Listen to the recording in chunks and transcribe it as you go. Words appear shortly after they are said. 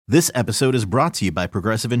This episode is brought to you by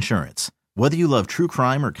Progressive Insurance. Whether you love true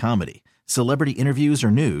crime or comedy, celebrity interviews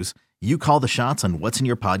or news, you call the shots on what's in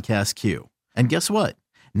your podcast queue. And guess what?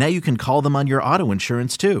 Now you can call them on your auto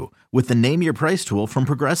insurance too with the Name Your Price tool from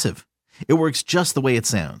Progressive. It works just the way it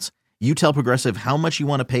sounds. You tell Progressive how much you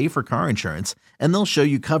want to pay for car insurance, and they'll show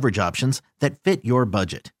you coverage options that fit your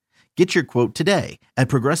budget. Get your quote today at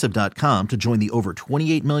Progressive.com to join the over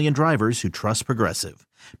 28 million drivers who trust Progressive.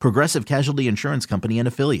 Progressive Casualty Insurance Company and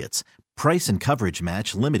Affiliates. Price and coverage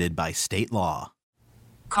match limited by state law.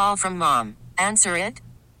 Call from mom. Answer it.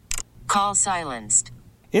 Call silenced.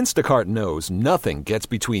 Instacart knows nothing gets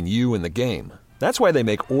between you and the game. That's why they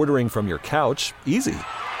make ordering from your couch easy.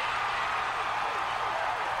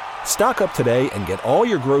 Stock up today and get all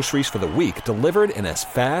your groceries for the week delivered in as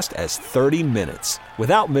fast as 30 minutes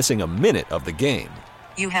without missing a minute of the game.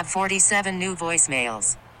 You have 47 new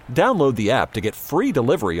voicemails. Download the app to get free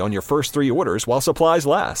delivery on your first 3 orders while supplies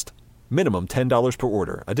last. Minimum $10 per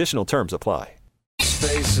order. Additional terms apply.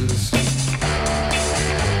 Spaces.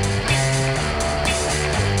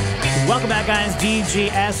 Welcome back, guys.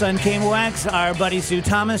 DGS on KMOX. Our buddy Sue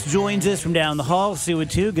Thomas joins us from down the hall. Sue with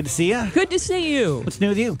 2. Good to see you. Good to see you. What's new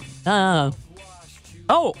with you? I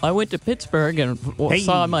went to Pittsburgh and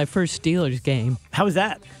saw my first Steelers game. How was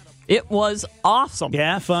that? It was awesome.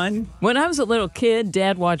 Yeah, fun. When I was a little kid,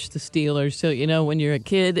 Dad watched the Steelers. So, when you're a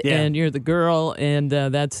kid and you're the girl and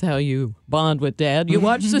that's how you bond with Dad, you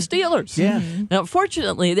watch the Steelers. Yeah. Now,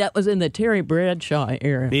 fortunately, that was in the Terry Bradshaw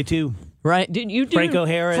era. Me too. Right? Didn't you do Franco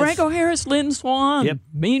Harris, Lynn Swann, Yep.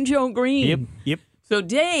 Mean Joe Green. Yep. So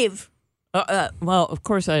Dave, of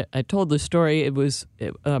course, I told the story. It was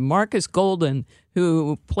Marcus Golden,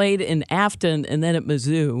 who played in Afton and then at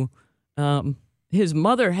Mizzou. His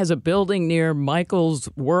mother has a building near Michael's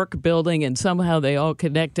work building, and somehow they all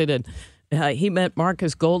connected. And he met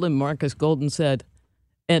Marcus Golden. Marcus Golden said,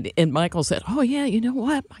 and Michael said, "Oh, yeah, you know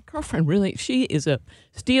what? My girlfriend she is a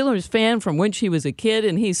Steelers fan from when she was a kid."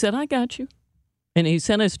 And he said, "I got you." And he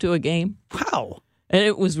sent us to a game. Wow. And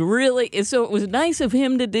it was so it was nice of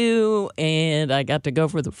him to do, and I got to go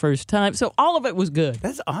for the first time. So all of it was good.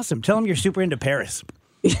 That's awesome. Tell him you're super into Paris.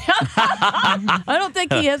 I don't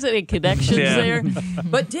think he has any connections there.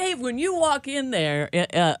 But Dave, when you walk in there,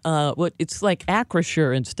 it's like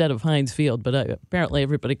Acrisure instead of Heinz Field, but apparently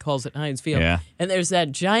everybody calls it Heinz Field. Yeah. And there's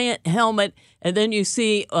that giant helmet, and then you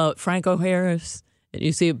see Franco Harris, and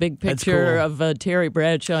you see a big picture of Terry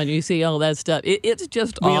Bradshaw, and you see all that stuff. It's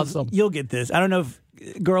just awesome. You'll get this. I don't know if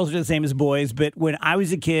girls are the same as boys, but when I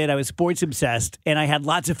was a kid, I was sports obsessed, and I had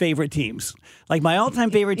lots of favorite teams. Like, my all-time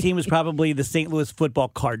favorite team was probably the St. Louis Football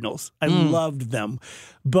Cardinals. I loved them,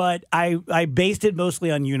 but I based it mostly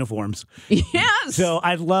on uniforms. Yes! So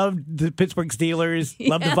I loved the Pittsburgh Steelers,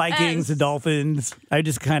 loved the Vikings, the Dolphins. I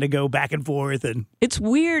just kind of go back and forth. And it's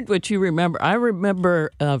weird what you remember. I remember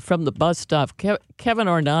from the bus stop, Kevin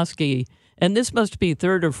Ornosky, and this must be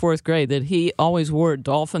 3rd or 4th grade, that he always wore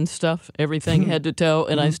Dolphin stuff, everything head to toe,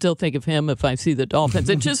 and I still think of him if I see the Dolphins.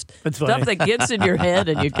 It's just stuff that gets in your head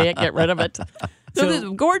and you can't get rid of it. So this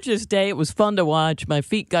was a gorgeous day. It was fun to watch. My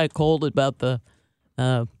feet got cold about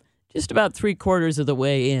just about 3/4 of the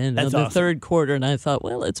way in That's the awesome. third quarter, and I thought,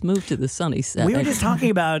 well, let's move to the sunny side. we were just talking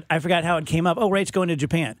about, I forgot how it came up. Oh, Ray's going to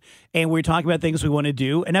Japan. And we were talking about things we want to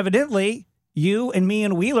do. And evidently, you and me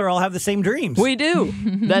and Wheeler all have the same dreams. We do.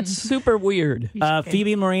 That's super weird.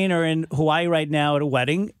 Phoebe and Maureen are in Hawaii right now at a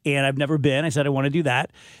wedding, and I've never been. I said I want to do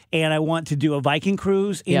that. And I want to do a Viking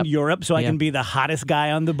cruise in Europe so I can be the hottest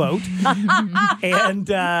guy on the boat.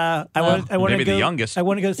 And I want to maybe go, the youngest. I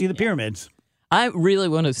want to go see the pyramids. I really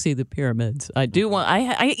want to see the pyramids. I do want.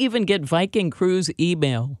 I even get Viking Cruise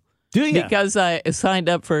email. Do you? Because I signed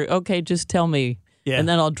up for. Okay, just tell me, and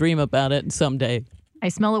then I'll dream about it someday. I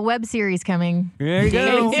smell a web series coming. There you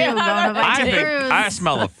go. I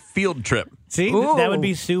smell a field trip. See, that would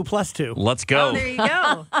be Sue +2. Let's go. Oh, there you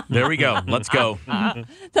go. There we go. Let's go.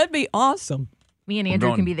 That'd be awesome. Me and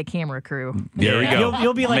Andrew can be the camera crew. There we go.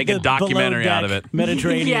 You'll be like make a documentary out of it.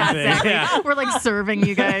 Mediterranean thing. Exactly. We're like serving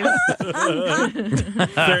you guys.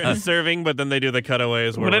 Serving, but then they do the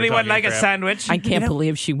cutaways. Would anyone like a sandwich? I can't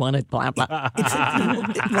believe she wanted blah blah.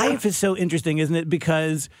 Life is so interesting, isn't it?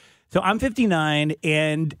 Because I'm 59,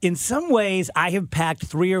 and in some ways, I have packed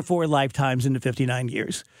 3 or 4 lifetimes into 59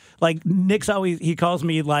 years. Like, Nick's he calls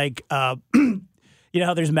me like, you know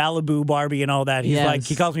how there's Malibu Barbie and all that? He's like,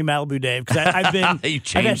 he calls me Malibu Dave because I've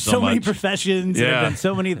had so many professions and I've done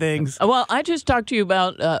so many things. Well, I just talked to you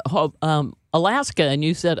about Alaska, and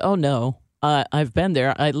you said, oh, no, I've been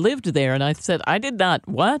there. I lived there, and I said, I did not.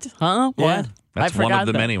 What? Huh? Yeah. What? That's one of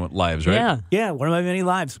the many lives, right? Yeah. Yeah, one of my many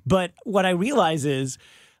lives. But what I realize is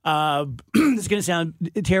This is going to sound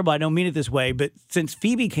terrible. I don't mean it this way, but since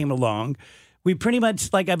Phoebe came along, we pretty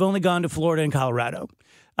much, like, I've only gone to Florida and Colorado.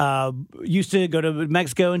 Used to go to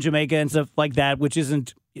Mexico and Jamaica and stuff like that, which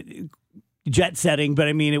isn't jet setting, but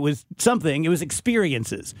I mean, it was something. It was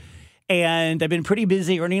experiences. And I've been pretty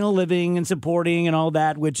busy earning a living and supporting and all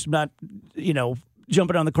that, which I'm not,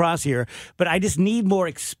 jumping on the cross here, but I just need more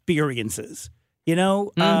experiences.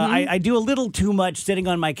 I do a little too much sitting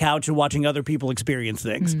on my couch and watching other people experience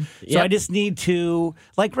things. So I just need to,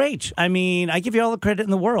 like Rach, I mean, I give you all the credit in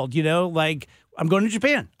the world, like I'm going to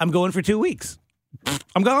Japan. I'm going for 2 weeks.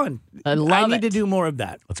 I'm going. I need to do more of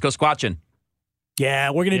that. Let's go squatching.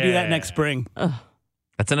 Yeah, we're going to do that next spring.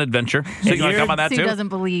 That's an adventure. Sue, you want to come on that Sue too? doesn't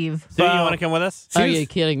believe. Sue, you want to come with us? Are you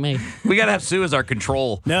kidding me? We got to have Sue as our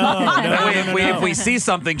control. No. If we see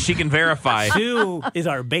something, she can verify. Sue is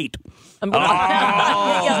our bait.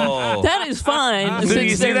 Yeah, that is fine, Sue, you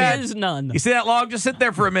since see there that? is none. You see that log? Just sit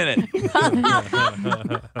there for a minute.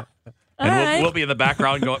 And we'll be in the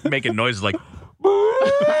background making noises like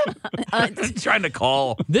trying to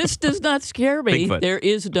call. This does not scare me. Bigfoot. There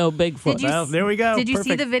is no Bigfoot. Well, there we go. Did you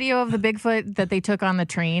see Perfect. the video of the Bigfoot that they took on the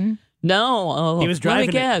train? No. He was driving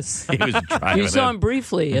Let me it. guess. He was driving You saw it. him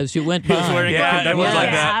briefly as you went by. Yeah, it was like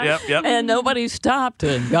that. Yep. And nobody stopped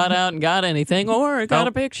and got out and got anything or got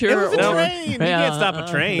a picture. It was a or, train. You can't stop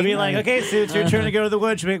a train. It'd be like, okay, Sue, it's your turn to go to the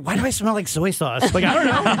woods. She'd be like, why do I smell like soy sauce? Like, I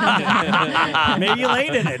don't know. Maybe you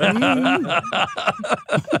laid in it.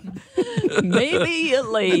 Maybe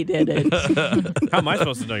you laid in it. How am I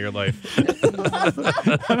supposed to know your life?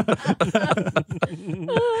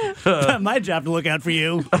 My job to look out for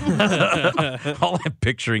you. All I'm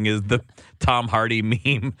picturing is the Tom Hardy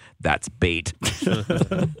meme. That's bait.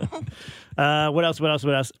 What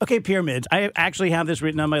else? Okay, pyramids. I actually have this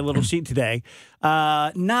written on my little sheet today.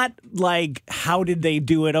 Not like, how did they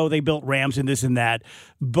do it? Oh, they built ramps and this and that.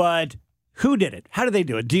 But who did it? How did they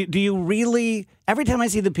do it? Do you really, every time I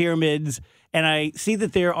see the pyramids and I see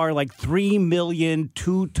that there are like 3 million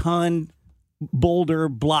 2-ton boulder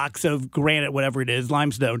blocks of granite, whatever it is,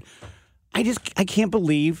 limestone, I can't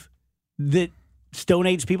believe that Stone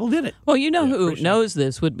Age people did it. Well, who knows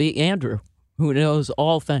this would be Andrew, who knows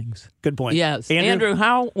all things. Good point. Yes. Andrew,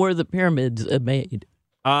 how were the pyramids made?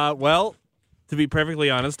 Well, to be perfectly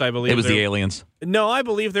honest, I believe It was the aliens. No, I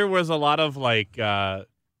believe there was a lot of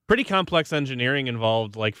pretty complex engineering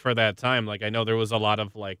involved, like for that time. Like I know there was a lot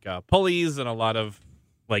of pulleys and a lot of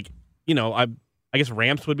I guess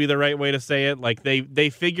ramps would be the right way to say it. Like they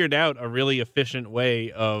figured out a really efficient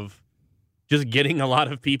way of just getting a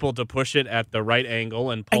lot of people to push it at the right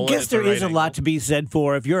angle and pull it. I guess there is a lot to be said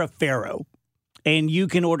for if you're a pharaoh and you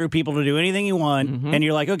can order people to do anything you want, and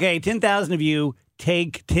you're like, okay, 10,000 of you,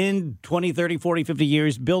 take 10, 20, 30, 40, 50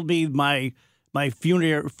 years, build me my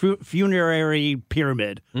funerary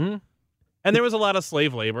pyramid. Mm-hmm. And there was a lot of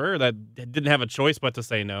slave labor that didn't have a choice but to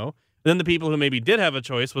say no. Then the people who maybe did have a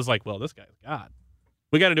choice was like, well, this guy's God.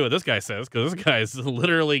 We got to do what this guy says because this guy's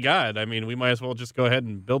literally God. I mean, we might as well just go ahead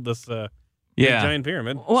and build this giant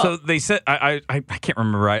pyramid. Well, So they said, I can't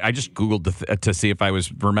remember. I just Googled to see if I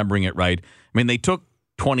was remembering it right. I mean, they took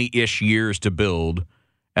 20-ish years to build,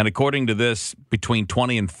 and according to this, between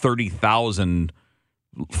 20 and 30,000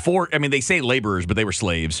 they say laborers, but they were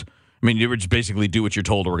slaves. I mean, you would just basically do what you're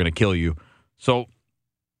told or we're going to kill you. So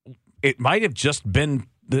it might have just been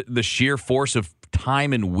the sheer force of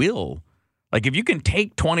time and will. Like if you can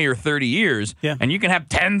take 20 or 30 years and you can have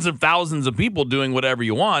tens of thousands of people doing whatever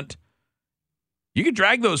you want, you could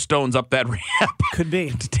drag those stones up that ramp. Could be.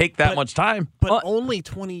 To take that much time. But only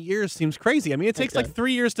 20 years seems crazy. I mean, it takes like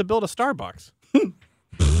 3 years to build a Starbucks.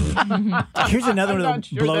 Here's another one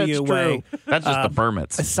that'll blow you away. That's just the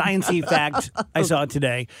permits. A sciencey fact I saw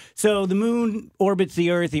today. So the moon orbits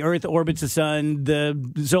the Earth orbits the sun, the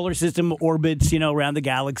solar system orbits, around the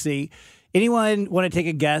galaxy. Anyone want to take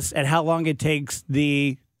a guess at how long it takes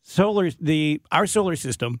our solar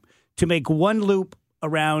system to make one loop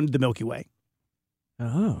around the Milky Way?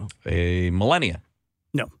 Oh. A millennia.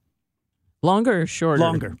 No. Longer or shorter?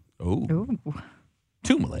 Longer. Oh.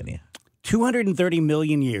 2 millennia. 230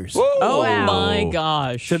 million years. Whoa. Oh, Wow. my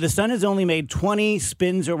gosh. So the sun has only made 20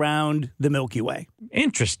 spins around the Milky Way.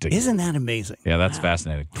 Interesting. Isn't that amazing? Yeah, that's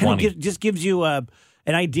fascinating. Kind 20. of just gives you an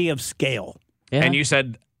idea of scale. Yeah. And you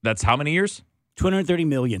said that's how many years? 230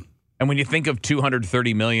 million. And when you think of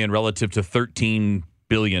 230 million relative to 13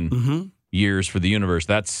 billion years for the universe,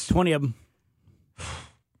 that's 20 of them.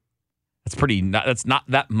 that's not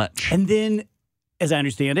that much. And then, as I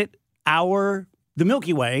understand it, the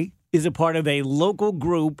Milky Way is a part of a local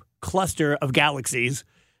group cluster of galaxies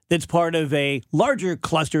that's part of a larger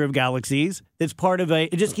cluster of galaxies. That's part of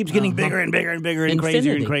it just keeps getting bigger and bigger and bigger and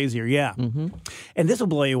crazier and crazier. Yeah. And this will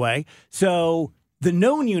blow you away. So the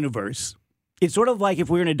known universe, it's sort of like if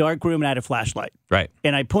we were in a dark room and I had a flashlight. Right.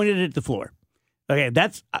 And I pointed it at the floor. Okay,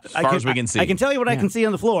 that's as far as we can see. I can tell you what I can see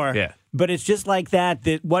on the floor. Yeah. But it's just like that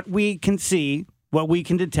what we can see, what we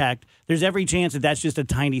can detect, there's every chance that that's just a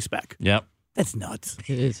tiny speck. Yep. That's nuts.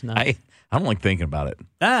 It is not. I don't like thinking about it.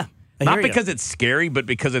 I Not hear ya. because it's scary, but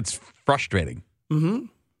because it's frustrating. Mm-hmm.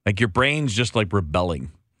 Like your brain's just like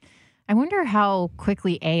rebelling. I wonder how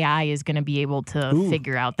quickly AI is going to be able to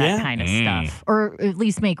figure out that kind of stuff, or at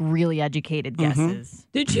least make really educated guesses.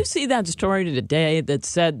 Did you see that story today that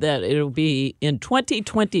said that it'll be in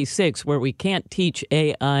 2026 where we can't teach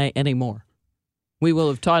AI anymore? We will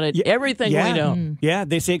have taught it everything we know. Yeah,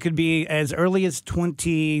 they say it could be as early as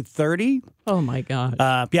 2030. Oh, my God.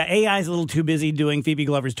 AI is a little too busy doing Phoebe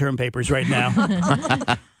Glover's term papers right now.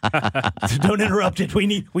 So don't interrupt it. We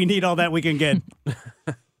need all that we can get.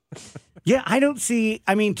 Yeah, I don't see.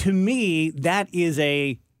 I mean, to me, that is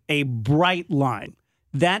a bright line.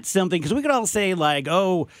 That's something, because we could all say like,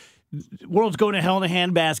 oh, world's going to hell in a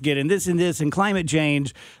handbasket and this and climate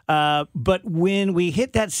change. But when we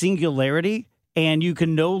hit that singularity and you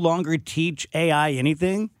can no longer teach AI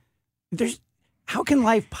anything, how can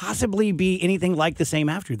life possibly be anything like the same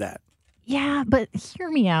after that? Yeah, but hear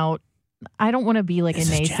me out. I don't want to be like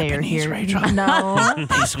This a is naysayer Japanese, here. Rachel. No.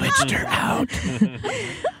 They switched her out.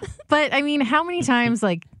 But I mean, how many times,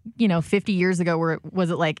 50 years ago, was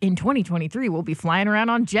it like in 2023 we'll be flying around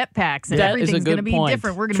on jetpacks and That is a everything's going to good be point.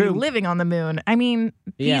 different. We're going to be living on the moon. I mean,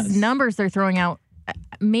 Yes. these numbers they're throwing out,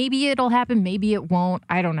 maybe it'll happen, maybe it won't.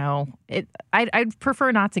 I don't know. I'd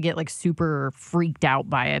prefer not to get super freaked out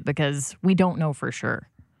by it because we don't know for sure.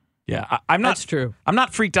 Yeah, I'm not. That's true. I'm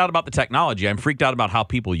not freaked out about the technology. I'm freaked out about how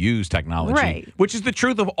people use technology, Right. which is the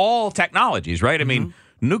truth of all technologies, right? I mean,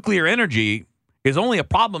 nuclear energy is only a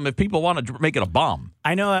problem if people want to make it a bomb.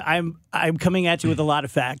 I know I'm coming at you with a lot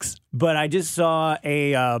of facts, but I just saw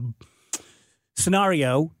a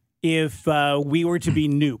scenario if we were to be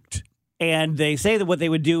nuked. And they say that what they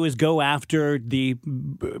would do is go after the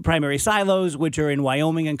primary silos, which are in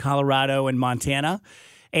Wyoming and Colorado and Montana.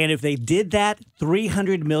 And if they did that,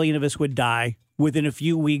 300 million of us would die within a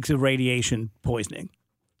few weeks of radiation poisoning.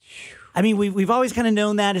 I mean, we've always kind of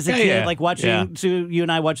known that as a kid, like watching. So you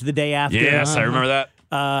and I watched The Day After. Yes, I remember that.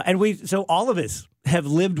 So all of us have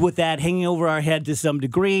lived with that hanging over our head to some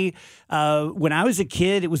degree. When I was a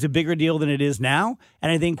kid, it was a bigger deal than it is now.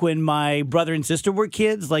 And I think when my brother and sister were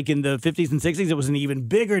kids, like in the 50s and 60s, it was an even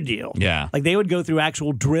bigger deal. Yeah. Like they would go through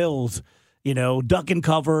actual drills, duck and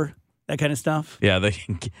cover, that kind of stuff. Yeah, they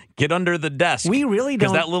get under the desk. We really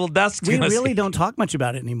don't. Because that little desk. We really don't talk much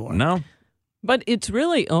about it anymore. No. But it's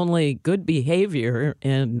really only good behavior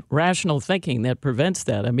and rational thinking that prevents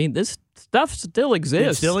that. I mean, this stuff still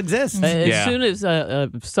exists. It still exists. As soon as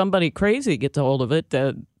somebody crazy gets a hold of it,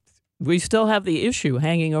 we still have the issue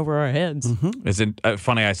hanging over our heads. Isn't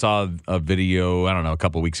funny? I saw a video, I don't know, a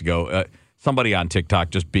couple of weeks ago. Somebody on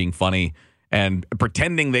TikTok just being funny and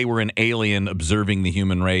pretending they were an alien observing the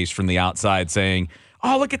human race from the outside, saying,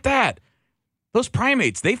 "Oh, look at that. Those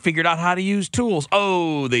primates, they figured out how to use tools.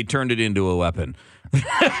 Oh, they turned it into a weapon.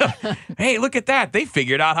 Hey, look at that. They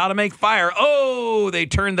figured out how to make fire. Oh, they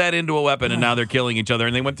turned that into a weapon, and now they're killing each other."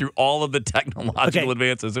 And they went through all of the technological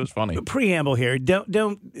advances. It was funny. Preamble here.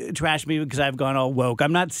 Don't trash me because I've gone all woke.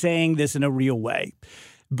 I'm not saying this in a real way.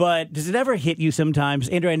 But does it ever hit you sometimes?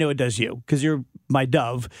 Andrew, I know it does you because you're my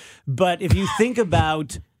dove. But if you think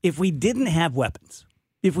about if we didn't have weapons,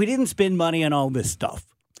 if we didn't spend money on all this stuff,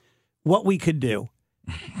 what we could do.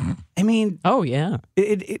 I mean, oh, yeah.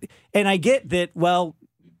 And I get that, well,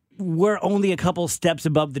 we're only a couple steps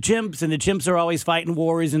above the chimps, and the chimps are always fighting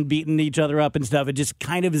wars and beating each other up and stuff. It just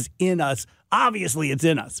kind of is in us. Obviously, it's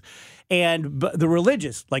in us. And the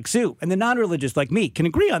religious, like Sue, and the non-religious, like me, can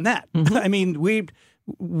agree on that. I mean,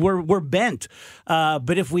 we're bent.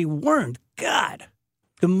 But if we weren't, God,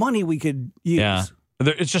 the money we could use. Yeah.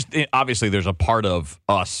 It's just, obviously, there's a part of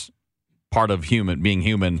us, part of being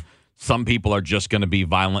human. Some people are just going to be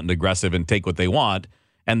violent and aggressive and take what they want.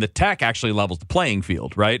 And the tech actually levels the playing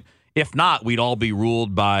field, right? If not, we'd all be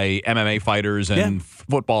ruled by MMA fighters and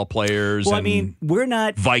football players. Well, and I mean, we're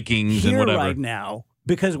not Vikings here and whatever right now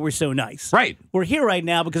because we're so nice. Right. We're here right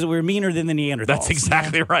now because we're meaner than the Neanderthals. That's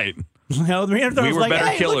exactly right. You know, the Neanderthals We were like, better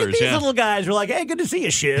hey, killers, look at these yeah. little guys. We're like, hey, good to see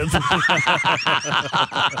you, Shiv.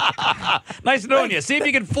 Nice knowing you. See if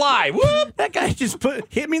you can fly. Whoop! That guy just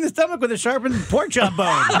hit me in the stomach with a sharpened pork chop bone.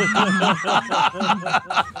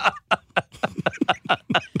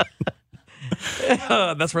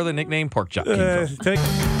 That's where the nickname pork chop came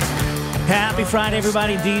from. Happy Friday,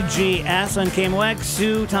 everybody. DGS on KMOX.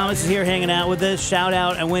 Sue Thomas is here hanging out with us. Shout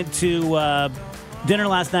out. I went to dinner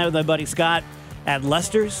last night with my buddy Scott at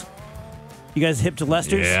Lester's. You guys hip to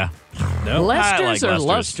Lester's? Yeah. Lester's I like or Lester's.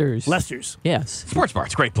 Luster's? Lester's. Yes. Sports bar.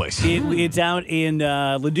 It's a great place. It's out in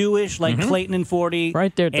Ladue-ish, like Clayton and 40.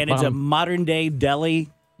 Right there at the And it's a bottom. modern-day deli.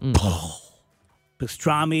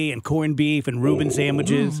 Pastrami and corned beef and Reuben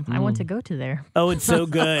sandwiches. I want to go to there. Oh, it's so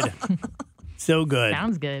good. So good.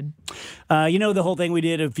 Sounds good. You know the whole thing we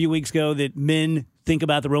did a few weeks ago that men think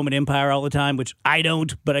about the Roman Empire all the time, which I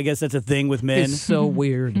don't, but I guess that's a thing with men. It's so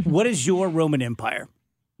weird. What is your Roman Empire?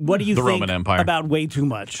 What do you The think Roman Empire. about way too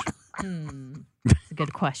much? That's a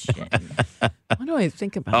good question. What do I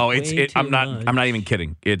think about? Oh, way too I'm not. much? I'm not even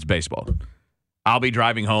kidding. It's baseball. I'll be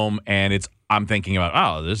driving home, and I'm thinking about,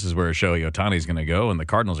 oh, this is where Shohei Ohtani's going to go, and the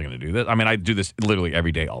Cardinals are going to do this. I mean, I do this literally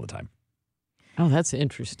every day, all the time. Oh, that's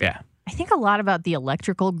interesting. Yeah. I think a lot about the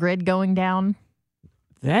electrical grid going down.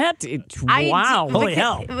 Wow. Holy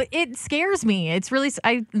hell. It scares me. It's really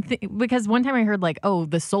because one time I heard like, oh,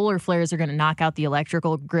 the solar flares are going to knock out the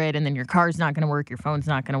electrical grid, and then your car's not going to work, your phone's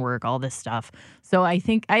not going to work, all this stuff. So I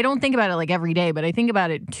don't think about it like every day, but I think about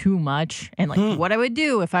it too much, and like what I would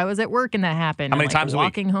do if I was at work and that happened. How many and, like, times a week?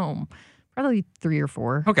 walking home? Probably 3 or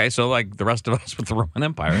 4. Okay, so like the rest of us with the Roman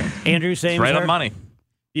Empire. Andrew, It's same right sir? on money.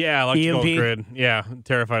 Yeah, electrical EMP? grid. Yeah,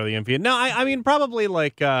 terrified of the EMP. No, I mean probably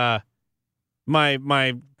like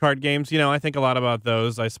my card games. You know, I think a lot about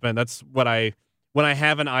those. That's what when I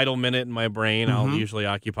have an idle minute in my brain, I'll usually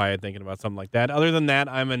occupy it thinking about something like that. Other than that,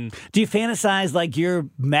 Do you fantasize like you're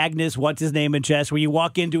Magnus, what's his name in chess, where you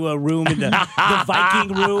walk into a room in the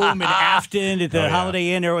Viking room in Afton at the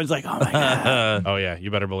Holiday Inn, everyone's like, oh my God. oh yeah,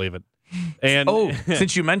 you better believe it. And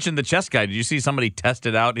Since you mentioned the chess guy, did you see somebody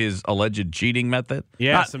tested out his alleged cheating method?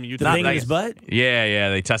 yeah, some The Utah thing in his butt? Yeah,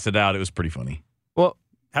 they tested it out. It was pretty funny. Well,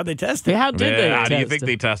 How'd they test it? how did they? How do you test think it?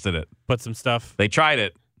 they tested it? put some stuff. They tried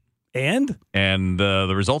it, And? and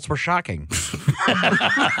the results were shocking.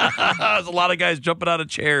 There's a lot of guys jumping out of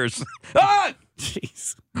chairs. Ah!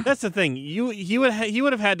 Jeez. That's the thing. He would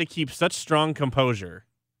have had to keep such strong composure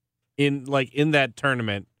in that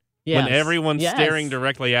tournament Yes. when everyone's Yes. staring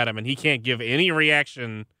directly at him and he can't give any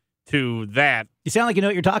reaction to that. You sound like you know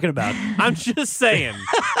what you're talking about. I'm just saying.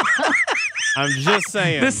 I'm just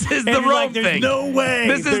saying. This is And the you're Rome like, there's thing. no way.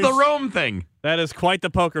 This is the Rome thing. That is quite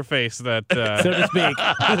the poker face that So to speak.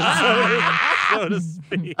 so to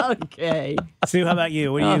speak. Okay. Sue, how about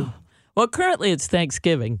you? What do you? Well, currently it's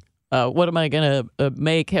Thanksgiving. What am I going to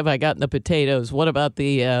make? Have I gotten the potatoes? What about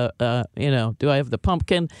the, do I have the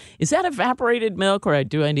pumpkin? Is that evaporated milk or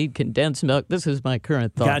do I need condensed milk? This is my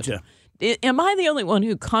current thought. Gotcha. Am I the only one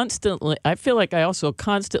who I feel like I also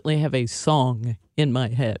constantly have a song in my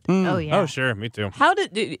head. Oh yeah. Oh, sure. Me too.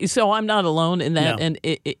 So I'm not alone in that, No. and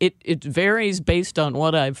it varies based on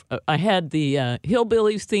what I had the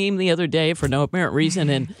Hillbillies theme the other day for no apparent reason,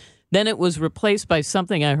 and then it was replaced by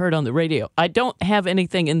something I heard on the radio. I don't have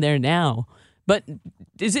anything in there now, but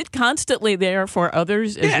is it constantly there for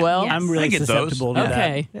others as well? Yes. I'm I really get those. susceptible to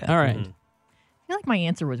Okay, all right. I feel like my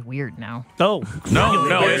answer was weird now. that. Oh. No,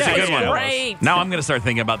 it's a Yeah, good one. great. Now I'm going to start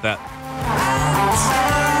thinking about that.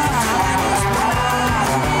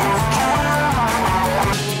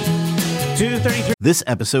 2:33. This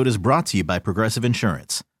episode is brought to you by Progressive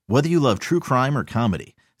Insurance. Whether you love true crime or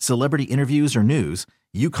comedy, celebrity interviews or news,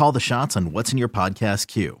 you call the shots on what's in your podcast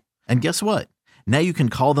queue. And guess what? Now you can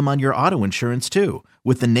call them on your auto insurance too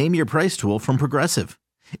with the Name Your Price tool from Progressive.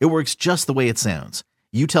 It works just the way it sounds.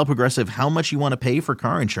 You tell Progressive how much you want to pay for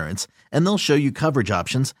car insurance, and they'll show you coverage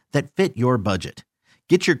options that fit your budget.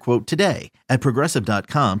 Get your quote today at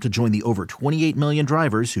Progressive.com to join the over 28 million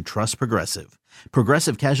drivers who trust Progressive.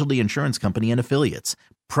 Progressive Casualty Insurance Company and Affiliates.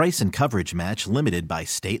 Price and coverage match limited by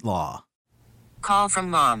state law. Call from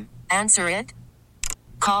mom. Answer it.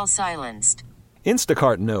 Call silenced.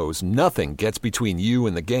 Instacart knows nothing gets between you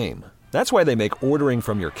and the game. That's why they make ordering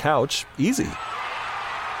from your couch easy.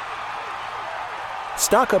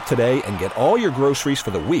 Stock up today and get all your groceries for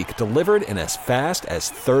the week delivered in as fast as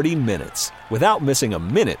 30 minutes without missing a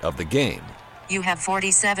minute of the game. You have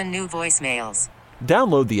 47 new voicemails.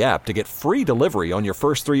 Download the app to get free delivery on your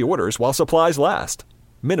first 3 orders while supplies last.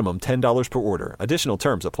 Minimum $10 per order. Additional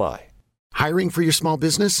terms apply. Hiring for your small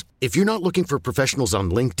business? If you're not looking for professionals on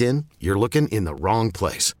LinkedIn, you're looking in the wrong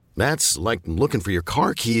place. That's like looking for your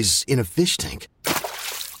car keys in a fish tank.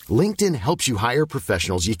 LinkedIn helps you hire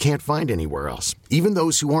professionals you can't find anywhere else, even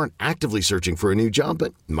those who aren't actively searching for a new job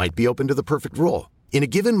but might be open to the perfect role. In a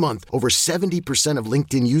given month, over 70% of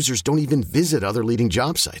LinkedIn users don't even visit other leading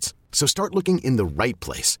job sites. So start looking in the right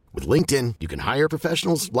place. With LinkedIn, you can hire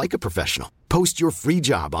professionals like a professional. Post your free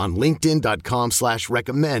job on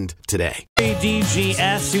linkedin.com/recommend today.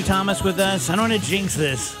 DGS, Sue Thomas with us. I don't want to jinx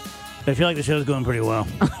this, but I feel like the show's going pretty well.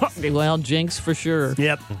 Well, jinx for sure.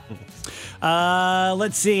 Yep.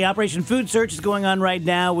 Let's see. Operation Food Search is going on right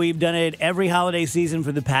now. We've done it every holiday season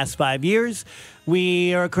for the past 5 years.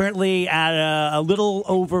 We are currently at a little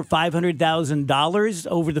over $500,000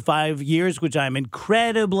 over the 5 years, which I'm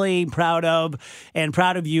incredibly proud of, and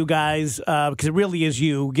proud of you guys, because it really is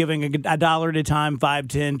you giving a dollar at a time, 5,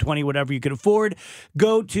 10, 20, whatever you can afford.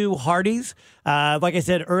 Go to Hardee's. Like I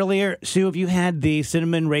said earlier, Sue, have you had the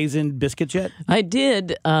cinnamon raisin biscuits yet? I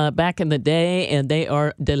did back in the day, and they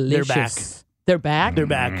are delicious. They're back? They're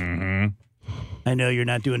back. Mm-hmm. I know you're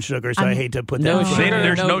not doing sugar, so I hate to put that. No in. sugar,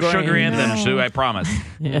 There's no grain. sugar in them, Sue, I promise.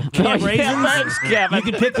 Yeah. Raisins? Thanks, Kevin. You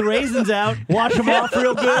can pick the raisins out, wash them off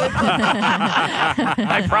real good,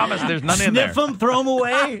 I promise there's none in there. sniff them, throw them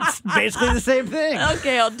away. It's basically the same thing.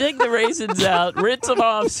 Okay, I'll dig the raisins out, rinse them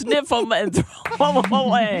off, sniff them, and throw them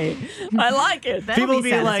away. I like it. That'll People be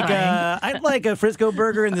be like, satisfying. I'd like a Frisco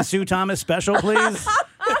burger in the Sue Thomas special, please.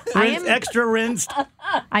 Extra rinsed.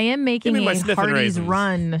 I am making me my a sniffing Hardee's raisins.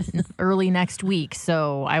 run early next week,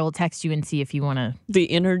 so I will text you and see if you want to. The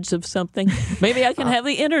innards of something. Maybe I can have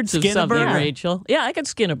the innards of Skin a something, burger. Rachel. Yeah, I can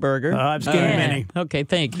skin a burger. I'm skinning Yeah. many. Okay,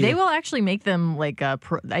 thank you. They will actually make them like I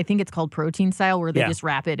think it's called protein style, where they Yeah. just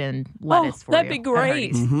wrap it in lettuce for that'd you be at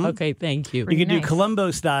great. Hardee's. Okay, thank you. You Pretty could do nice.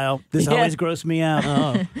 Columbo style. This Yeah. always grossed me out.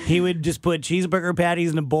 He would just put cheeseburger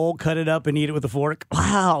patties in a bowl, cut it up, and eat it with a fork.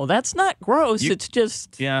 Wow, that's not gross. It's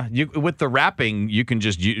just Yeah, with the wrapping, you can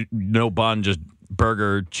just no bun, just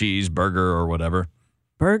burger, cheeseburger, or whatever.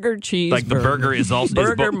 burger cheese. Like the burger is also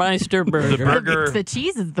Burgermeister burger. The burger, The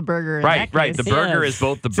cheese is the burger. In right, that right. case. The burger Yes. is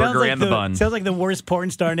both the Sounds burger like and the bun. Sounds like the worst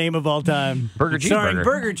porn star name of all time. Burger Starring cheeseburger.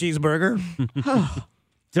 Burger Cheeseburger.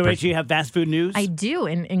 So, Rachel, you have fast food news? I do,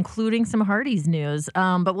 including some Hardee's news.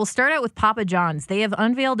 But we'll start out with Papa John's. They have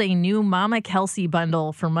unveiled a new Mama Kelsey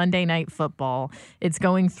bundle for Monday Night Football. It's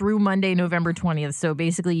going through Monday, November 20th. So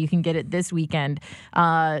basically, you can get it this weekend.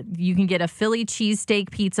 You can get a Philly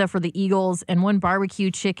cheesesteak pizza for the Eagles and one barbecue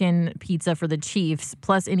chicken pizza for the Chiefs,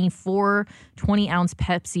 plus any 4 20-ounce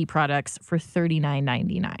Pepsi products for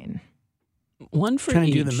 $39.99. One for Trying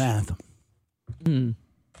each. to do the math.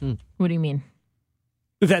 What do you mean?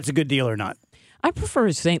 If that's a good deal or not. I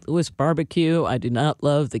prefer St. Louis barbecue. I do not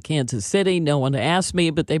love the Kansas City. No one asked me,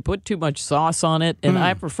 but they put too much sauce on it, and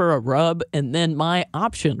I prefer a rub and then my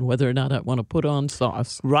option whether or not I want to put on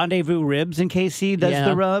sauce. Rendezvous Ribs in KC does Yeah.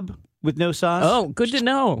 the rub with no sauce. Oh, good to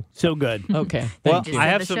know. So good. Okay, Well, thank you. I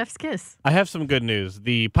Said have the some- chef's kiss. I have some good news.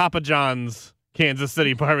 The Papa John's Kansas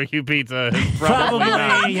City barbecue pizza is probably not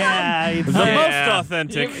Probably, yeah. It's- the Yeah. most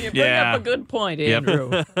authentic. You bring Yeah. up a good point, Yep.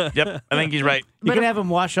 Andrew. Yep, I think he's right. You can have them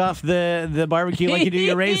wash off the barbecue like you do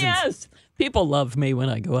your raisins. Yes. People love me when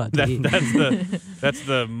I go out to eat. That's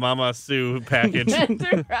the Mama Sue package. That's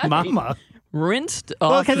right. Mama. Rinsed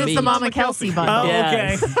Well, off because it's the meat. Mama Kelsey Oh, bundle.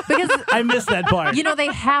 Yes. okay. Because I missed that part. you know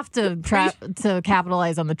they have to to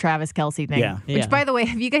capitalize on the Travis Kelsey thing. Yeah. Which, Yeah. by the way,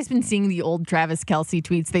 have you guys been seeing the old Travis Kelsey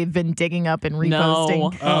tweets they've been digging up and No.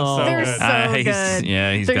 reposting? Oh, so They're good. so He's- good.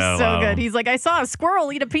 yeah, he's They're got a so lot of good. them. He's like, I saw a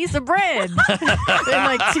squirrel eat a piece of bread in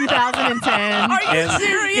like 2010. Are you And-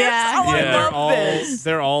 serious? Yeah. Oh, I Yeah, love this.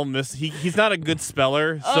 they're all he's not a good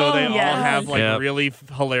speller, so they all yes. have like Yep. really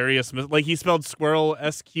hilarious like he spelled squirrel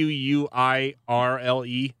SQUIRLE.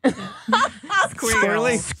 Squirrely.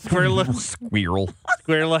 Squirrel. Squirrel.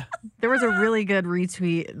 Squirrel. There was a really good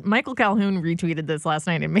retweet. Michael Calhoun retweeted this last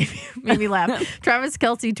night and made me laugh. Travis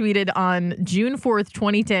Kelsey tweeted on June 4th,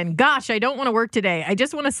 2010, "Gosh, I don't want to work today. I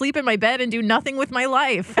just want to sleep in my bed and do nothing with my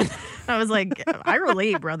life." I was like, I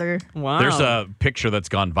relate, brother. Wow. There's a picture that's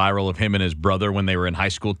gone viral of him and his brother when they were in high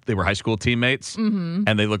school. They were high school teammates, and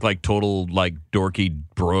they look like total like dorky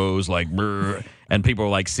bros, like. Brr. And people are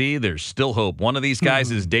like, "See, there's still hope. One of these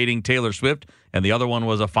guys is dating Taylor Swift, and the other one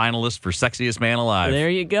was a finalist for Sexiest Man Alive." There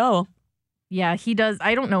you go. Yeah, he does.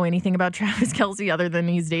 I don't know anything about Travis Kelsey other than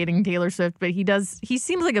he's dating Taylor Swift, but he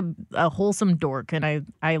seems like a wholesome dork, and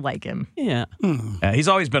I like him. Yeah. He's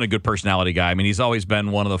always been a good personality guy. I mean, he's always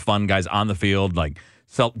been one of the fun guys on the field. Like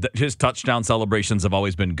his touchdown celebrations have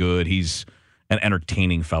always been good. He's an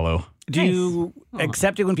entertaining fellow. Do you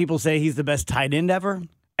accept it when people say he's the best tight end ever?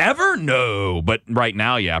 Ever? No, but right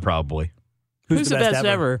now, yeah, probably. Who's the best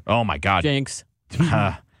ever? Oh my God. Jinx.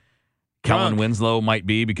 Kellen Winslow might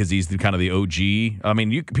be because he's kind of the OG. I mean,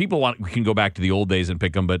 we can go back to the old days and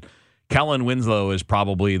pick him, but Kellen Winslow is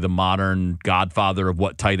probably the modern godfather of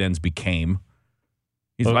what tight ends became.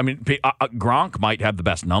 Gronk might have the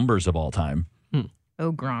best numbers of all time.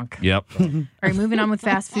 Oh, Gronk. Yep. All right, moving on with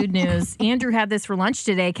fast food news. Andrew had this for lunch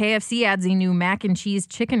today. KFC adds a new mac and cheese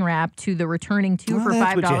chicken wrap to the returning 2 for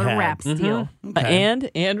that's what you $5 had. wraps deal. And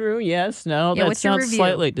Andrew, yes, no, Yeah, that what's your sounds review?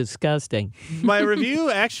 slightly disgusting. My review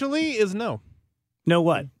actually is no. No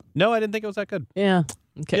what? No, I didn't think it was that good. Yeah.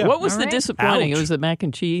 Okay. Yeah. What was All the right. disappointing? Ouch. It was the mac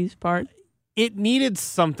and cheese part. It needed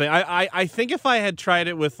something. I think if I had tried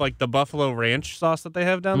it with like the Buffalo Ranch sauce that they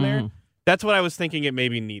have down there, that's what I was thinking it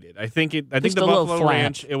maybe needed. I think Just the a little Buffalo flat.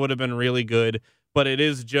 Ranch, it would have been really good, but it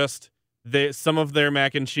is just some of their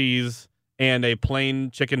mac and cheese and a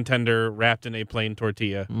plain chicken tender wrapped in a plain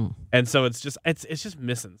tortilla. And so it's just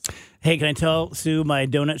missing. Hey, can I tell Sue my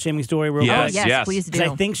donut shaming story real Yes. quick? Yes, please 'Cause I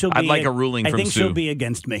do. think she'll be. I'd like a ruling I from think Sue. she'll be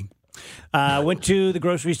against me. Went to the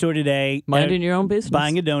grocery store today. Minding your own business.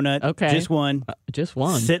 Buying a donut. Okay. Just one. Just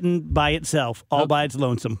one. Sitting by itself, all by its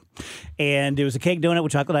lonesome. And it was a cake donut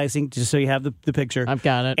with chocolate icing, just so you have the picture. I've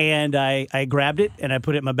got it. And I grabbed it and I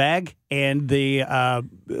put it in my bag. And the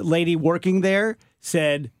lady working there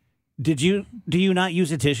said, do you not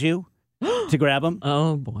use a tissue to grab them?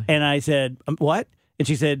 Oh, boy. And I said, what? And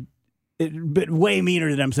she said, but way meaner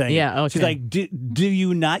than I'm saying. Yeah, okay. She's like, do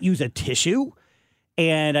you not use a tissue?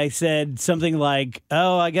 And I said something like,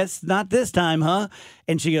 oh, I guess not this time, huh?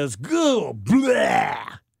 And she goes, go, blah.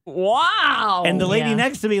 Wow. And the lady yeah.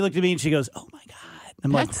 next to me looked at me and she goes, oh, my God.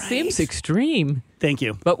 I'm that like, seems right. extreme. Thank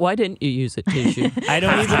you. But why didn't you use a tissue? I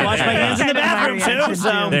don't even wash my hands in the bathroom, too.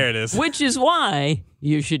 So There it is. Which is why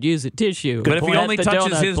you should use a tissue. But if he at only the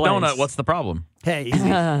touches his place. donut, what's the problem? hey, easy.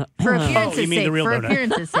 For appearance's you mean the sake. real For donut.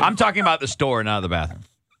 appearance's sake. I'm talking about the store, not the bathroom.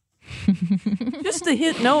 Just the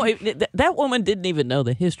hit. No, that woman didn't even know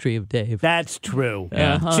the history of Dave. That's true.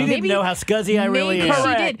 Uh-huh. She didn't Maybe- know how scuzzy I really Maybe am. she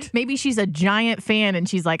Correct. did. Maybe she's a giant fan and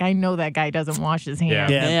she's like, I know that guy doesn't wash his hands.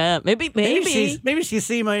 Yeah. Yeah, maybe. Maybe she's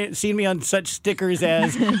seen me on such stickers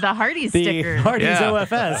as The Hardee's the sticker. Hardee's Yeah.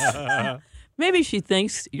 OFS. Maybe she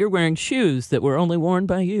thinks you're wearing shoes that were only worn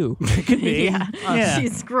by you. Could be. Yeah.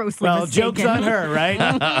 She's grossly Well, mistaken. joke's on her, right?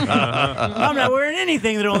 I'm not wearing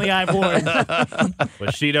anything that only I've worn.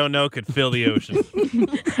 What she don't know could fill the ocean.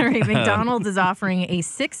 All right, McDonald's is offering a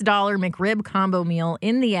 $6 McRib combo meal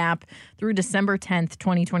in the app through December 10th,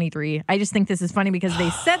 2023. I just think this is funny because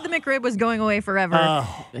they said the McRib was going away forever,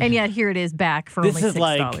 and yet here it is back for This only is $6.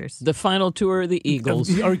 like The final tour of the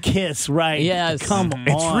Eagles. Or Kiss, right? Yes. Come on.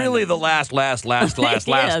 It's really the last Yes.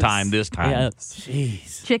 time this time. Yes.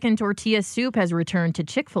 Jeez. Chicken tortilla soup has returned to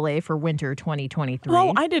Chick-fil-A for winter 2023.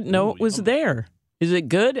 Oh, I didn't know it was there. Is it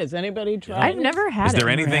good? Has anybody tried I've it? never had Is it. there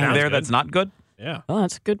anything Sounds there good. that's not good? Yeah. Oh,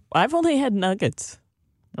 that's good. I've only had nuggets.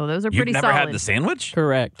 Oh, those are You've pretty never solid. had the sandwich?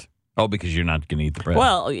 Correct. Oh, because you're not going to eat the bread.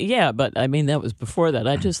 Well, yeah, but I mean, that was before that.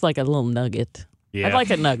 I just like a little nugget. Yeah. I'd like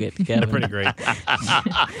a nugget, Kevin. They're pretty great.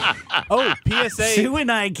 Oh, PSA. Sue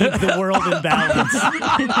and I keep the world in balance.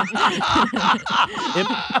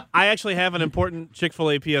 I actually have an important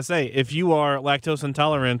Chick-fil-A PSA. If you are lactose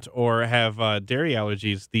intolerant or have dairy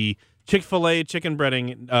allergies, the Chick-fil-A chicken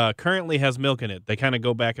breading currently has milk in it. They kind of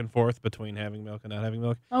go back and forth between having milk and not having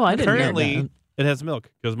milk. Oh, I didn't know Currently, that. it has milk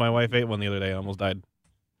because my wife ate one the other day and almost died.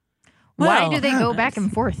 Why Well, do they go back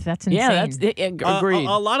and forth? That's insane. Yeah, that's agreed.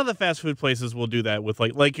 A lot of the fast food places will do that with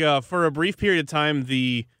like for a brief period of time,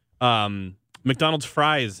 the McDonald's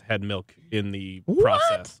fries had milk in the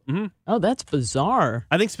process. Mm-hmm. Oh, that's bizarre.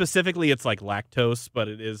 I think specifically it's like lactose, but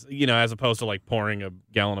it is, as opposed to like pouring a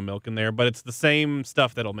gallon of milk in there, but it's the same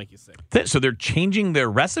stuff that'll make you sick. So they're changing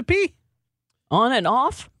their recipe? On and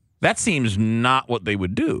off? That seems not what they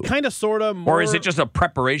would do. Kind of, sort of. Or is it just a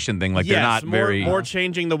preparation thing? Like they're not very... more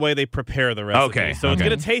changing the way they prepare the recipe. Okay, So it's okay.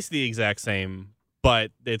 going to taste the exact same,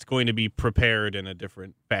 but it's going to be prepared in a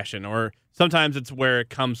different fashion. Or sometimes it's where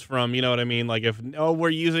it comes from, you know what I mean? Like if, we're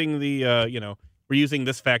using we're using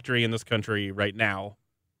this factory in this country right now.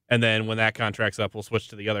 And then when that contract's up, we'll switch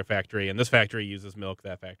to the other factory. And this factory uses milk,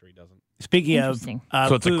 that factory doesn't. Speaking of Interesting.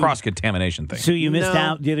 So it's a food, cross-contamination thing. Sue, you missed No.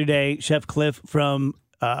 out the other day. Chef Cliff from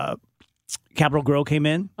Capital Grill came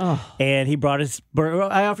in, and he brought us burger.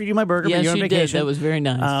 I offered you my burger, but Yes, you're on you did. vacation. That was very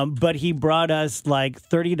nice. But he brought us like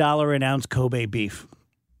 $30 an ounce Kobe beef.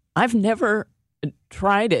 I've never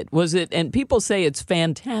tried it. Was it? And people say it's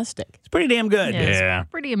fantastic. It's pretty damn good. Yeah, it's Yeah.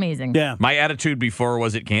 pretty amazing. Yeah. My attitude before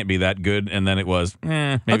was it can't be that good, and then it was,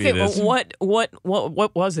 maybe Okay, it is. well,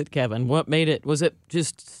 what was it, Kevin? What made it? Was it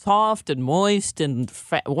just soft and moist and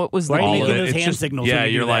fat? What was the Why are you All deal? of making it. those It's hand just- signals Yeah, when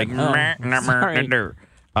you you're do like, that? sorry.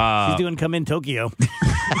 She's doing come in Tokyo.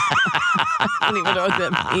 I don't even know what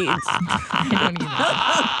that means. I don't even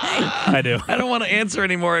know. I do. I don't want to answer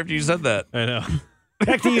anymore after you said that. I know.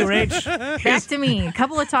 Back to you, Rach. Back to me. A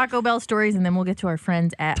couple of Taco Bell stories, and then we'll get to our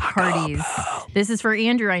friends at Hardee's. This is for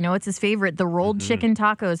Andrew. I know it's his favorite. The rolled chicken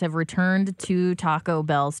tacos have returned to Taco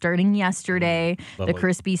Bell starting yesterday. Lovely. The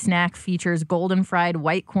crispy snack features golden fried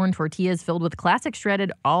white corn tortillas filled with classic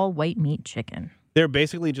shredded all white meat chicken. They're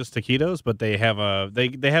basically just taquitos, but they have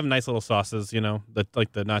they have nice little sauces,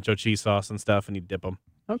 like the nacho cheese sauce and stuff, and you dip them.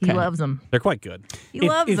 Okay. He loves them. They're quite good. He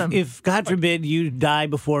loves them. If God forbid you die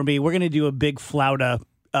before me, we're going to do a big flauta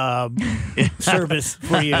service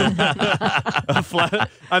for you.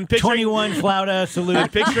 I'm picturing 21 flauta salute. I'm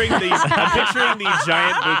picturing the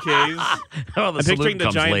giant bouquets. Oh, the I'm picturing salute the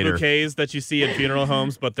comes giant later. bouquets that you see at funeral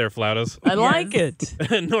homes, but they're flautas. I like it.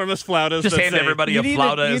 Enormous flautas. Just that hand say, everybody You a need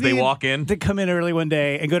flauta you as they need walk in. to come in early one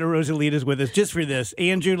day and go to Rosalita's with us just for this.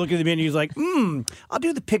 Andrew looked at the menu. He's like, I'll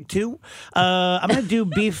do the pick two. I'm going to do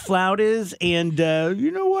beef flautas. And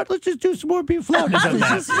you know what? Let's just do some more beef flautas on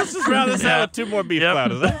that. Let's just round this out with 2 more beef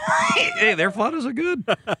flautas. Hey, their flautas are good.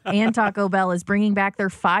 And Taco Bell is bringing back their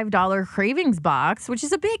 $5 Cravings box, which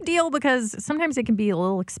is a big deal because sometimes it can be a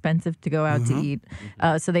little expensive to go out to eat.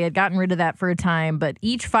 So they had gotten rid of that for a time. But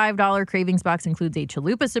each $5 Cravings box includes a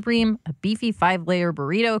Chalupa Supreme, a beefy 5-layer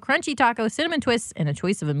burrito, crunchy taco, cinnamon twists, and a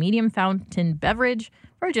choice of a medium fountain beverage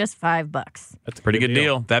for just $5. That's a Pretty good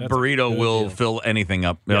deal. That That's a burrito good will deal. fill anything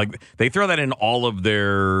up. Yeah. Like they throw that in all of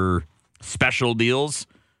their special deals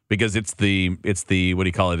because it's the what do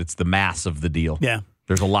you call it? It's the mass of the deal. Yeah.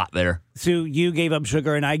 There's a lot there. So you gave up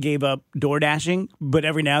sugar and I gave up door dashing, but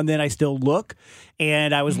every now and then I still look.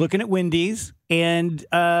 And I was looking at Wendy's. And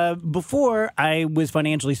before I was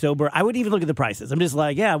financially sober, I would even look at the prices. I'm just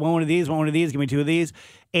like, yeah, I want one of these, give me 2 of these.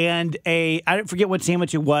 And I don't forget what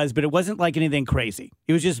sandwich it was, but it wasn't like anything crazy.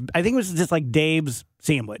 It was just, I think it was just like Dave's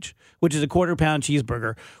sandwich, which is a 1/4-pound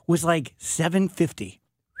cheeseburger, was like $7.50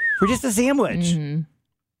 for just a sandwich.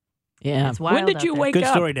 Yeah. It's wild When did out you there. wake Good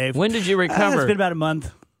up? story, Dave. When did you recover? It's been about a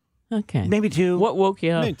month, Okay. maybe 2. What woke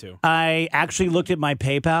you up? Me too. I actually looked at my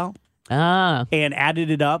PayPal Ah. and added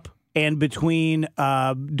it up. And between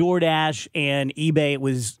DoorDash and eBay, it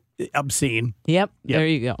was obscene. Yep. There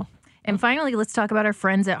you go. And finally, let's talk about our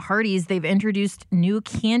friends at Hardee's. They've introduced new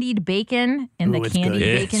candied bacon and Ooh, the it's candied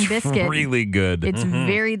good. bacon It's biscuit. really good. It's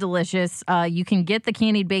very delicious. You can get the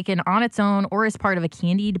candied bacon on its own or as part of a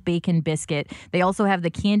candied bacon biscuit. They also have the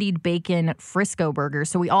candied bacon Frisco burger.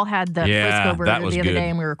 So we all had the Yeah, Frisco that burger was the other good. day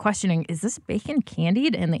and we were questioning, is this bacon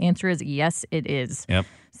candied? And the answer is yes, it is. Yep.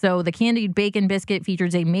 So the candied bacon biscuit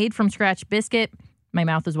features a made-from-scratch biscuit. My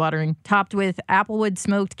mouth is watering. Topped with applewood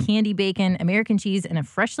smoked candy bacon, American cheese, and a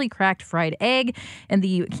freshly cracked fried egg. And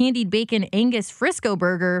the candied bacon Angus Frisco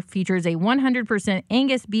burger features a 100%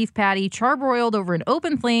 Angus beef patty charbroiled over an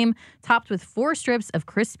open flame, topped with 4 strips of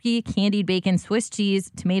crispy candied bacon, Swiss cheese,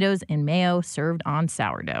 tomatoes, and mayo served on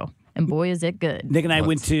sourdough. And boy, is it good. Nick and I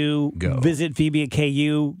went Let's to go. visit Phoebe at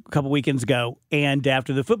KU a couple weekends ago. And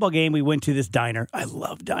after the football game, we went to this diner. I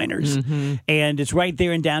love diners. And it's right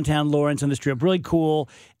there in downtown Lawrence on the Strip. Really cool.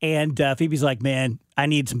 And Phoebe's like, man, I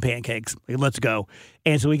need some pancakes. Like, let's go.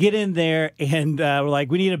 And so we get in there and we're like,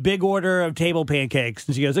 we need a big order of table pancakes.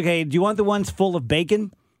 And she goes, okay, do you want the ones full of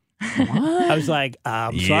bacon? I was like,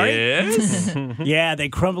 sorry? Yes. Yeah, they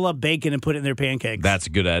crumble up bacon and put it in their pancakes. That's a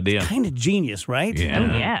good idea. kind of genius, right? Yeah.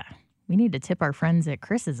 Oh, yeah. We need to tip our friends at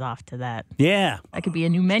Chris's off to that. Yeah. That could be a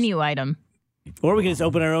new menu item. Or we can just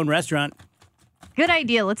open our own restaurant. Good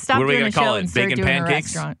idea. Let's stop What are we doing gonna the show call it? and start Bacon doing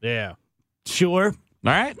pancakes? a restaurant. Yeah. Sure.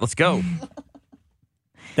 All right, let's go.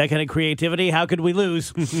 That kind of creativity, how could we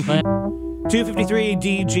lose? 253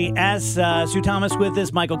 DGS. Sue Thomas with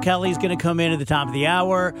us. Michael Kelly's going to come in at the top of the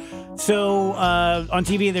hour. So on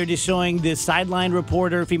TV, they're just showing this sideline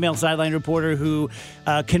reporter, female sideline reporter, who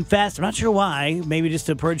confessed, I'm not sure why, maybe just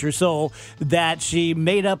to purge her soul, that she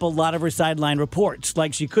made up a lot of her sideline reports.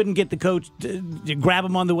 Like she couldn't get the coach to grab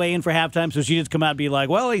him on the way in for halftime, so she just come out and be like,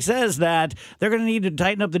 well, he says that they're going to need to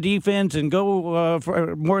tighten up the defense and go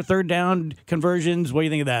for more third down conversions. What do you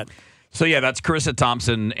think of that? So, yeah, that's Carissa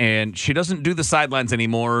Thompson, and she doesn't do the sidelines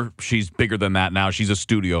anymore. She's bigger than that now. She's a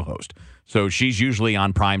studio host. So she's usually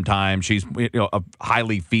on prime time. She's a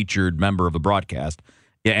highly featured member of the broadcast.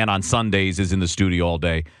 Yeah, and on Sundays is in the studio all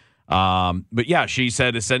day. But, yeah, she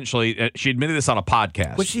said essentially, she admitted this on a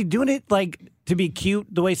podcast. Was she doing it like to be cute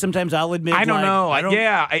the way sometimes I'll admit? I don't like, know. I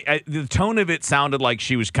don't, The tone of it sounded like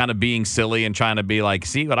she was kind of being silly and trying to be like,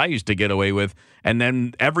 see what I used to get away with. And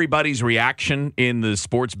then everybody's reaction in the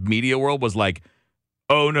sports media world was like,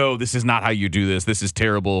 oh, no, this is not how you do this. This is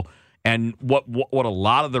terrible. And what a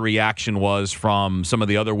lot of the reaction was from some of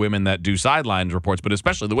the other women that do sidelines reports, but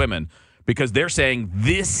especially the women, because they're saying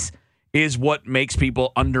this is what makes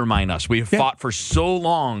people undermine us. We have fought for so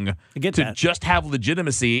long to just have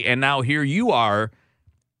legitimacy, and now here you are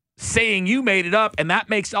saying you made it up, and that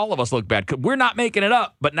makes all of us look bad. We're not making it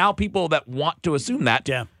up, but now people that want to assume that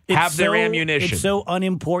have their ammunition. It's so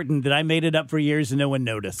unimportant that I made it up for years and no one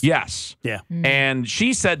noticed. Yes. Yeah. And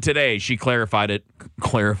she said today, she clarified it,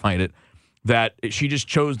 that she just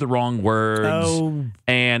chose the wrong words. Oh.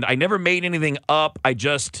 And I never made anything up. I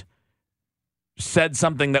just said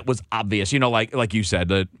something that was obvious. You know, like you said,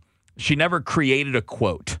 that she never created a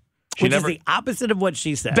quote. Which is the opposite of what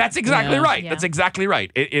she said. That's exactly right. Yeah. That's exactly right.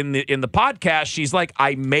 In the podcast, she's like,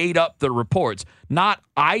 I made up the reports. Not,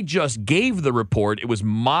 I just gave the report. It was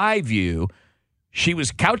my view. She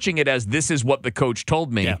was couching it as, this is what the coach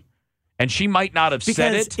told me. Yeah. And she might not have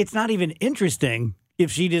said it. It's not even interesting if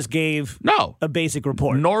she just gave a basic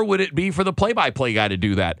report. Nor would it be for the play-by-play guy to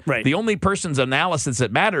do that. Right. The only person's analysis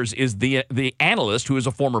that matters is the analyst, who is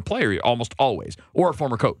a former player almost always, or a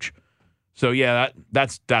former coach. So yeah,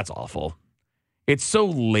 that's awful. It's so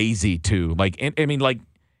lazy too.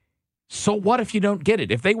 So what if you don't get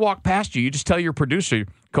it? If they walk past you, you just tell your producer,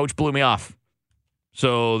 "Coach blew me off.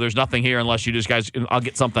 So there's nothing here unless you just guys. I'll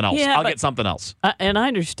get something else. Yeah, I'll get something else." And I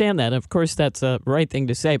understand that. Of course, that's a right thing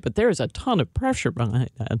to say. But there's a ton of pressure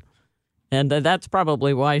behind that, and that's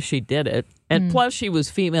probably why she did it. And plus, she was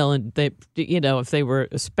female, and they, if they were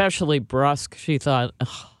especially brusque, she thought,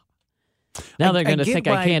 now they're going to think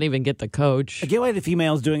I can't even get the coach. I get why the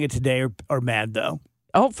females doing it today are mad, though.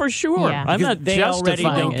 Oh, for sure. Yeah. I'm not they already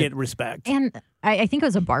justifying don't it. get respect. And I think it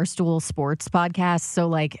was a Barstool Sports podcast.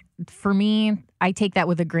 So, for me, I take that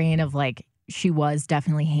with a grain of, she was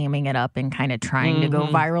definitely hamming it up and kind of trying to go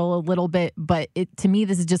viral a little bit. But to me,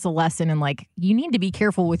 this is just a lesson in, you need to be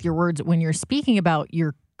careful with your words when you're speaking about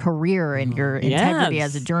your career and your integrity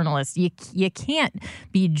as a journalist. You can't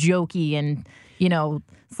be jokey and,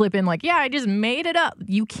 slip in I just made it up.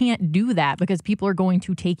 You can't do that because people are going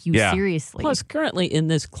to take you seriously. Plus, currently in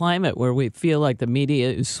this climate where we feel like the media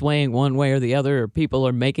is swaying one way or the other, or people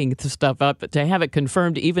are making stuff up, but to have it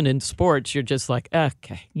confirmed even in sports, you're just like,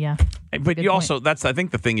 okay. Yeah. But you also, I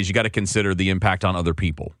think the thing is, you got to consider the impact on other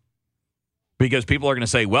people. Because people are going to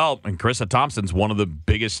say, well, and Carissa Thompson's one of the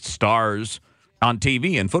biggest stars on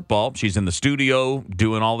TV and football. She's in the studio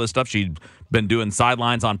doing all this stuff. She's been doing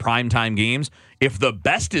sidelines on primetime games. If the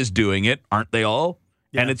best is doing it, aren't they all?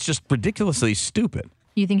 Yeah. And it's just ridiculously stupid.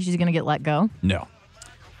 You think she's going to get let go? No.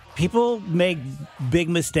 People make big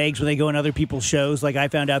mistakes when they go on other people's shows. Like I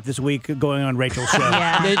found out this week going on Rachel's show.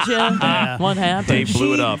 Yeah. Did you? Yeah. What happened? They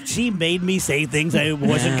blew it up. She made me say things I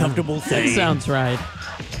wasn't comfortable saying. That sounds right.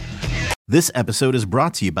 This episode is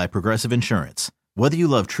brought to you by Progressive Insurance. Whether you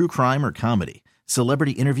love true crime or comedy,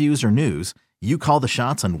 celebrity interviews or news, you call the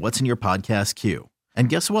shots on what's in your podcast queue. And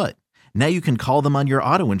guess what? Now you can call them on your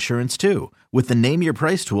auto insurance too with the Name Your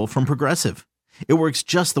Price tool from Progressive. It works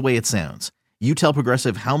just the way it sounds. You tell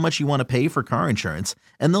Progressive how much you want to pay for car insurance,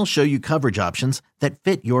 and they'll show you coverage options that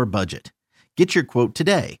fit your budget. Get your quote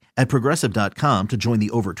today at Progressive.com to join the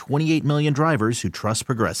over 28 million drivers who trust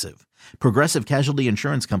Progressive. Progressive Casualty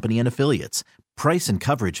Insurance Company and Affiliates. Price and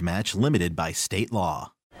coverage match limited by state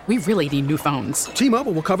law. We really need new phones.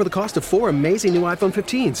 T-Mobile will cover the cost of 4 amazing new iPhone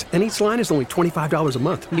 15s, and each line is only $25 a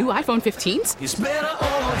month. New iPhone 15s? It's better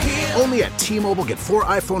over here. Only at T-Mobile, get 4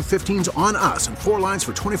 iPhone 15s on us and 4 lines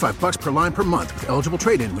for $25 per line per month with eligible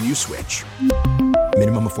trade-in when you switch.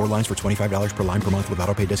 Minimum of 4 lines for $25 per line per month with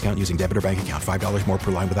autopay discount using debit or bank account. $5 more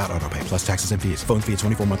per line without autopay, plus taxes and fees. Phone fee at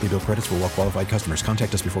 24 monthly bill credits for well-qualified customers.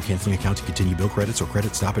 Contact us before canceling account to continue bill credits or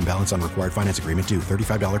credit stop and balance on required finance agreement due.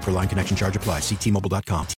 $35 per line connection charge applies. See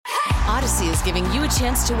T-Mobile.com. Odyssey is giving you a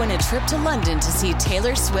chance to win a trip to London to see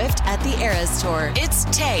Taylor Swift at the Eras Tour. It's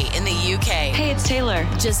Tay in the UK. Hey, it's Taylor.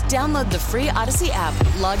 Just download the free Odyssey app,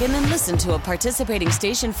 log in and listen to a participating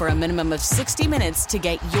station for a minimum of 60 minutes to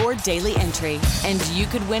get your daily entry. And you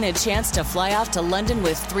could win a chance to fly off to London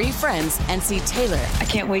with 3 friends and see Taylor. I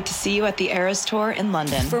can't wait to see you at the Eras Tour in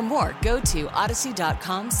London. For more, go to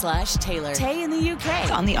odyssey.com/Taylor. Tay in the UK.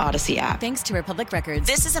 It's on the Odyssey app. Thanks to Republic Records.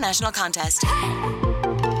 This is a national contest.